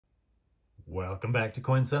Welcome back to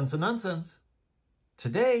Coin Sense and Nonsense.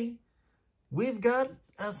 Today, we've got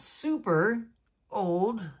a super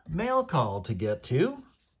old mail call to get to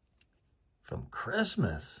from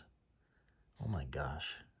Christmas. Oh my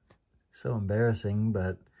gosh, so embarrassing,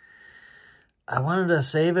 but I wanted to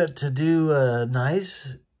save it to do a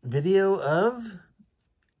nice video of,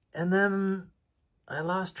 and then I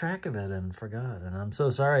lost track of it and forgot, and I'm so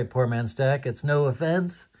sorry, Poorman Stack. It's no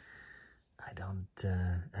offense.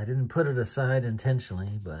 I didn't put it aside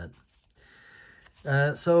intentionally, but,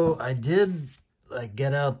 so I did, like,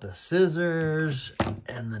 get out the scissors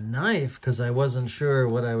and the knife because I wasn't sure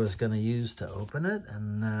what I was going to use to open it,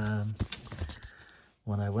 and,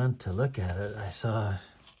 when I went to look at it, I saw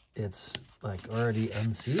it's, like, already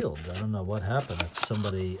unsealed. I don't know what happened, if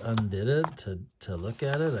somebody undid it to look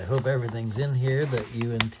at it. I hope everything's in here that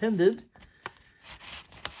you intended.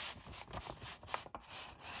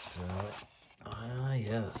 So,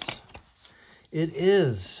 yes, it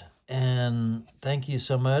is. And thank you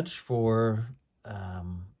so much for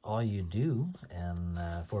all you do and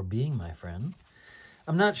for being my friend.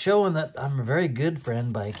 I'm not showing that I'm a very good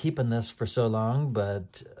friend by keeping this for so long,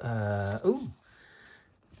 but, ooh,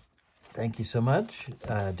 thank you so much.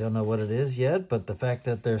 I don't know what it is yet, but the fact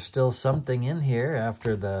that there's still something in here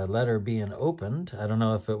after the letter being opened, I don't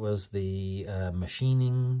know if it was the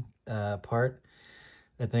machining part.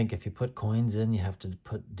 I think if you put coins in, you have to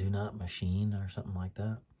put do not machine or something like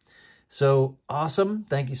that. So awesome.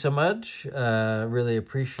 Thank you so much. Really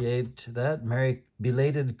appreciate that. Merry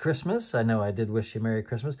belated Christmas. I know I did wish you Merry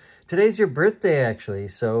Christmas. Today's your birthday, actually.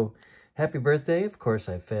 So happy birthday. Of course,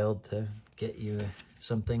 I failed to get you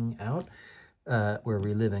something out. We're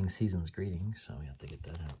reliving season's greetings, so we have to get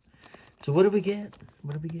that out. So what do we get?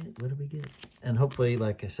 What do we get? What do we get? And hopefully,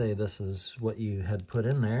 like I say, this is what you had put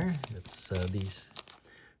in there. It's these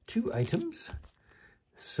two items.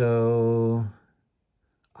 So,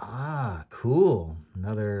 cool.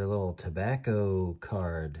 Another little tobacco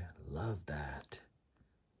card. Love that.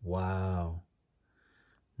 Wow.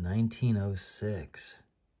 1906.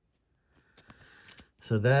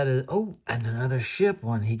 So that is, oh, and another ship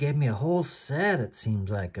one. He gave me a whole set, it seems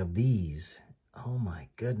like, of these. Oh my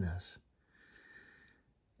goodness.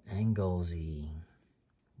 Anglesey.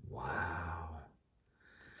 Wow.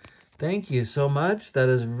 Thank you so much. That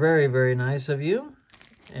is very, very nice of you.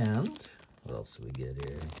 And what else do we get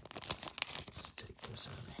here? Let's take this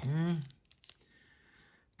out of here.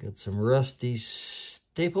 Got some rusty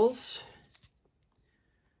staples.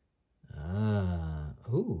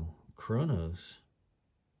 Ooh, Chronos.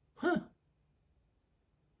 Huh.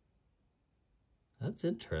 That's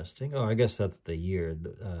interesting. Oh, I guess that's the year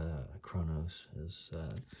Chronos is.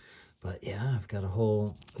 But yeah, I've got a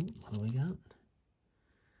whole, what do we got?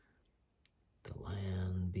 The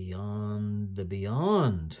land beyond the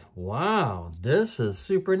beyond. Wow, this is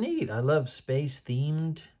super neat. I love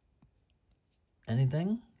space-themed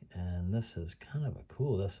anything. And this is kind of a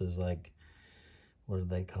cool, this is like, what do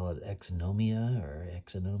they call it? Exonomia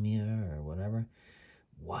or whatever.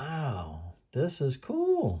 Wow, this is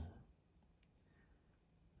cool.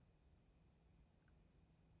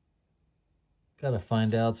 Got to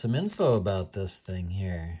find out some info about this thing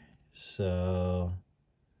here. So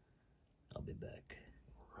I'll be back.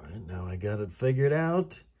 Right now I got it figured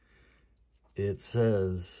out. It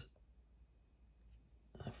says,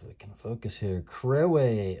 if we can focus here,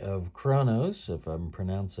 Crewe of Chronos, if I'm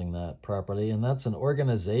pronouncing that properly. And that's an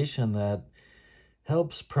organization that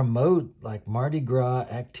helps promote like Mardi Gras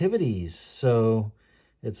activities. So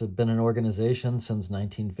it's been an organization since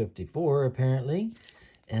 1954, apparently.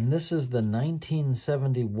 And this is the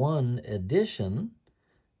 1971 edition.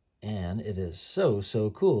 And it is so,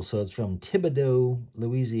 so cool. So it's from Thibodaux,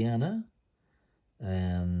 Louisiana.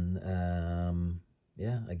 And,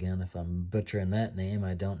 yeah, again, if I'm butchering that name,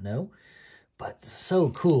 I don't know. But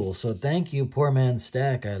so cool. So thank you, Poorman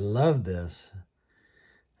Stack. I love this.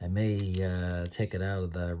 I may take it out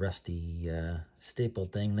of the rusty staple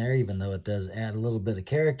thing there, even though it does add a little bit of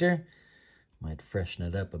character. Might freshen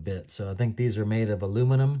it up a bit. So I think these are made of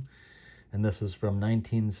aluminum. And this is from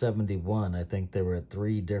 1971. I think there were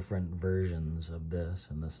 3 different versions of this,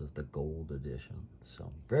 and this is the gold edition.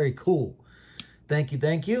 So very cool. Thank you,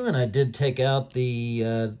 thank you. And I did take out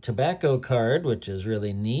the tobacco card, which is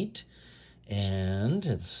really neat. And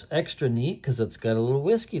it's extra neat because it's got a little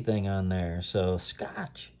whiskey thing on there. So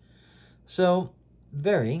Scotch. So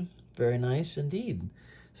very, very nice indeed.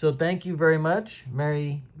 So thank you very much.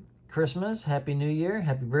 Merry Christmas, Happy New Year,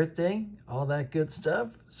 Happy Birthday, all that good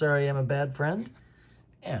stuff. Sorry I'm a bad friend.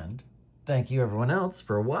 And thank you everyone else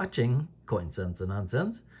for watching Coin Sense and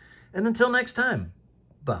Nonsense. And until next time,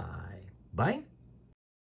 bye. Bye.